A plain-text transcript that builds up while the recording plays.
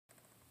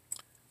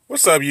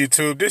What's up,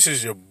 YouTube? This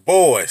is your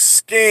boy,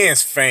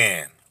 Skins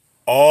fan,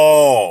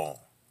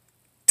 all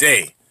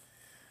day.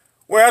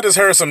 Well, I just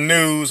heard some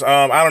news.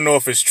 I don't know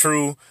if it's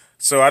true,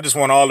 so I just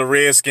want all the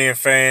Redskin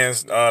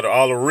fans,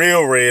 all the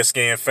real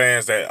Redskin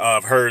fans that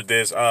have heard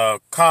this,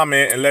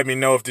 comment and let me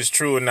know if this is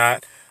true or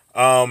not.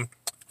 I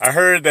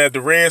heard that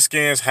the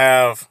Redskins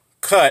have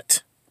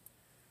cut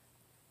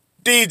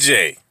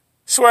DJ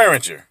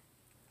Swagg.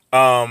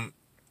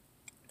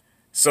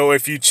 So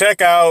if you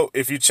check out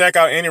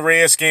any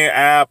Redskin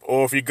app,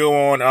 or if you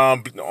go on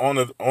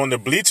the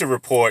Bleacher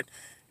Report,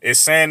 it's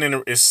saying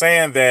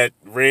that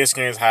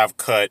Redskins have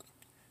cut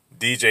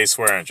DJ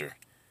Swagg.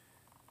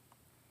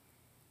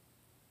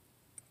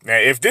 Now,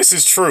 if this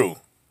is true,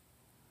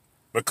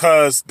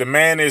 because the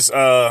man is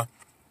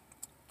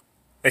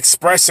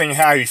expressing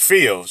how he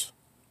feels,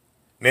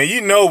 now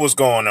you know what's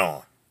going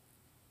on.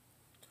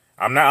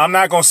 I'm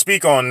not gonna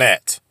speak on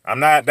that.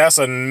 That's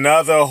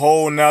another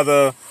whole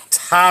nother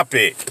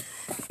topic.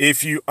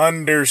 If you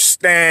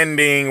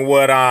understanding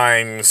what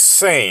I'm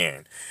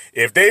saying.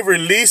 If they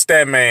release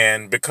that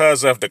man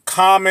because of the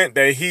comment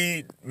that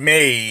he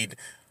made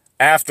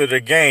after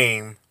the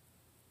game,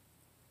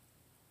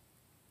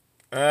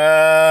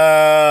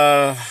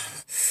 I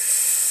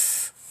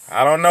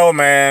don't know,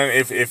 man.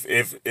 If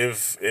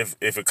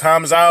it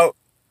comes out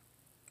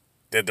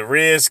that the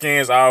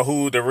Redskins are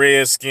who the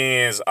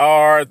Redskins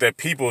are, that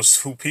people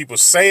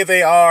say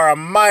they are, I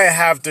might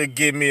have to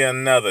give me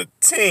another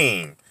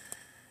team.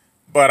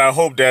 But I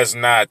hope that's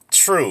not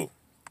true.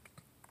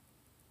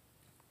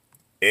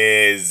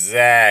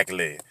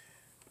 Exactly.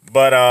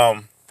 But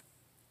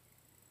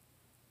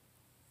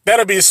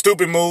that'll be a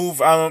stupid move.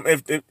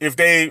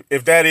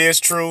 If that is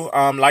true.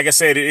 Like I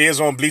said, it is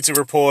on Bleacher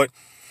Report.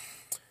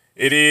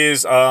 It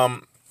is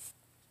on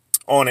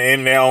the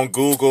internet, on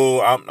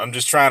Google. I'm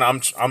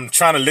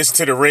trying to listen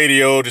to the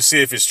radio to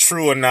see if it's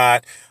true or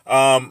not.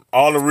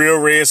 All the real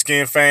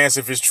Redskin fans,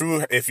 if it's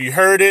true, if you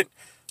heard it,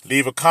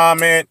 leave a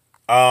comment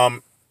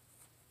after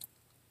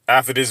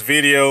this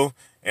video.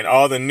 And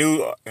all the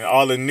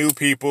new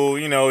people,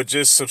 you know,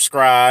 just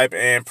subscribe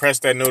and press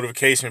that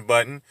notification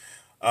button.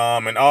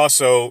 And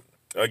also,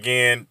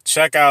 again,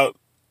 check out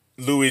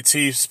Louis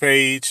T's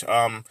page.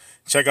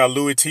 Check out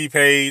Louis T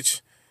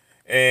page.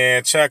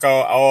 And check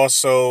out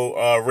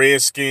also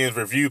Redskins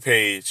review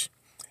page.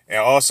 And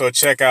also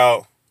check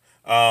out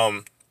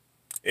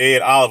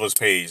Ed Oliver's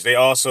page. They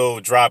also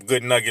drop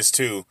good nuggets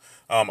too.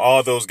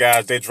 All those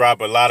guys, they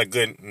drop a lot of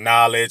good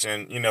knowledge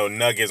and, you know,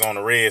 nuggets on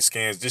the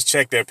Redskins. Just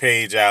check their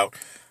page out.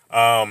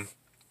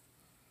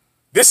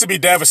 This would be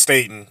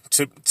devastating,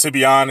 to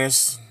be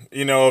honest.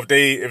 You know, if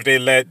they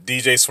let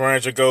DJ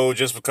Swagg go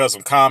just because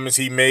of comments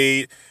he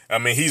made. I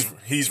mean,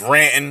 he's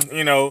ranting,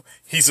 you know,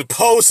 he's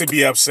supposed to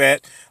be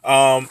upset.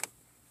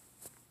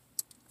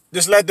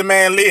 Just let the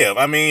man live.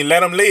 I mean,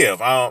 let him live.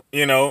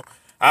 You know,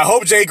 I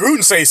hope Jay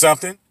Gruden say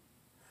something.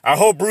 I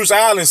hope Bruce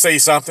Allen say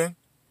something.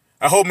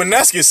 I hope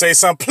Minuski say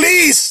something.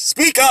 Please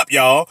speak up,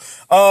 y'all.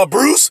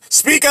 Bruce,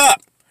 speak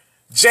up.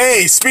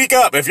 Jay, speak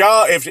up. If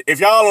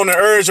y'all on the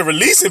urge of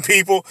releasing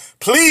people,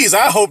 please,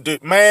 I hope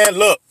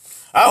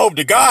I hope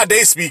to God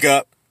they speak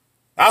up.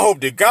 I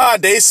hope to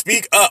God they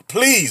speak up.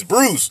 Please,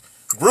 Bruce,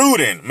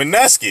 Gruden,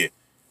 Minuski,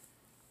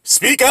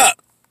 speak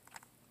up.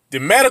 The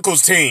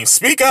medicals team,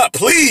 speak up.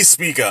 Please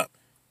speak up.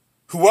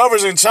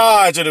 Whoever's in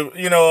charge of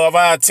of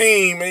our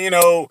team, you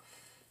know,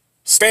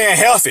 staying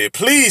healthy,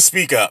 please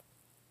speak up.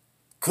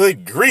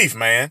 Good grief,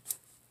 man.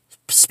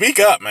 Speak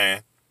up,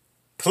 man.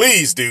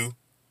 Please do.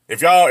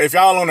 If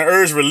y'all on the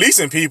urge of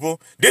releasing people,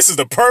 this is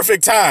the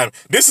perfect time.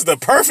 This is the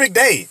perfect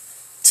day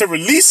to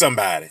release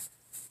somebody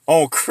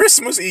on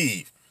Christmas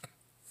Eve.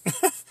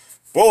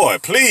 Boy,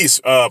 please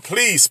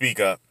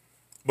speak up.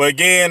 But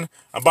again,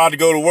 I'm about to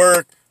go to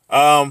work.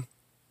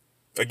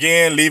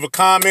 Again, leave a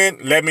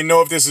comment. Let me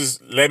know if this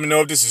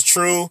is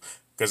true,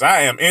 because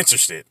I am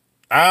interested.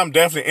 I'm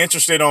definitely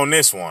interested on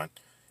this one.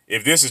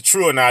 If this is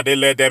true or not, they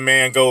let that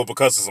man go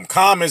because of some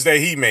comments that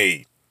he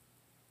made.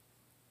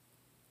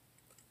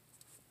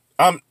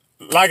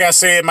 Like I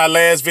said in my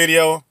last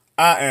video,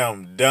 I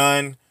am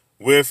done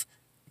with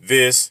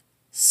this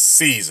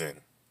season.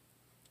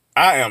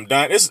 I am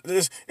done.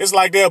 It's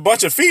like they're a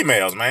bunch of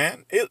females,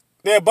 man.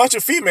 They're a bunch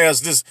of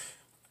females just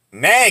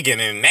nagging,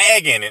 and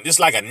just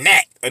like a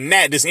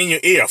gnat that's in your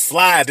ear,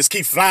 just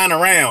keep flying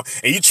around,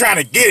 and you trying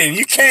to get it, and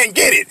you can't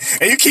get it,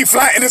 and you keep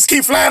flying, and just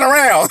keep flying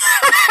around.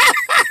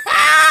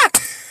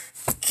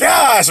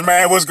 Gosh,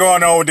 man, what's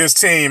going on with this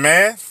team,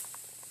 man?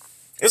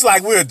 It's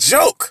like we're a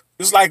joke.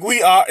 It's like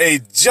we are a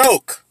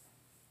joke.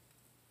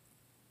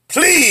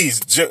 Please,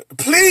 Joe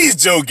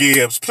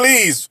Gibbs,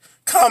 please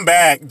come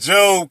back,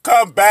 Joe.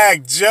 Come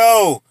back,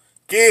 Joe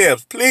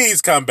Gibbs.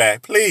 Please come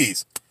back,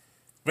 please.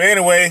 But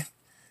anyway,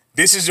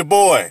 this is your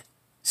boy,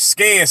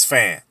 Skins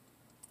fan,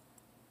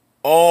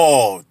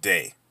 all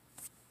day.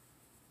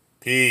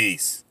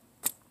 Peace.